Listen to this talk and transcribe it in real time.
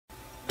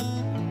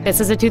This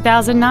is a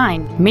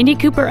 2009 Mini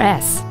Cooper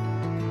S.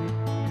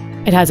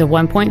 It has a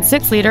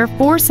 1.6-liter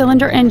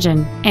four-cylinder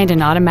engine and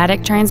an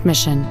automatic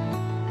transmission.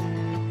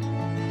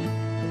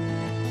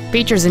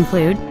 Features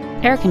include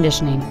air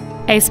conditioning,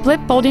 a split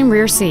folding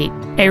rear seat,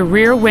 a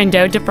rear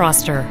window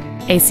defroster,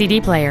 a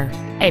CD player,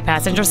 a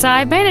passenger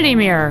side vanity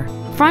mirror,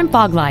 front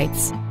fog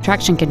lights,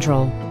 traction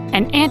control,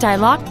 an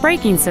anti-lock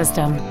braking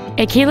system,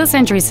 a keyless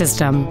entry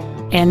system,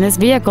 and this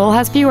vehicle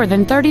has fewer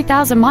than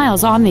 30,000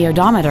 miles on the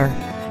odometer.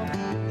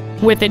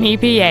 With an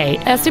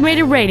EPA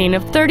estimated rating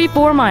of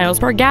 34 miles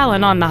per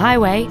gallon on the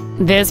highway,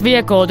 this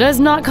vehicle does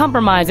not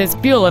compromise its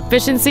fuel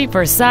efficiency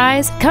for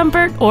size,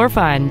 comfort, or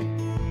fun.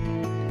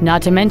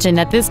 Not to mention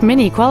that this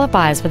Mini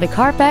qualifies for the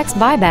Carfax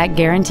buyback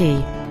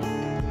guarantee.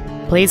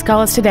 Please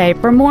call us today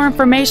for more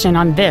information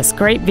on this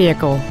great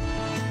vehicle.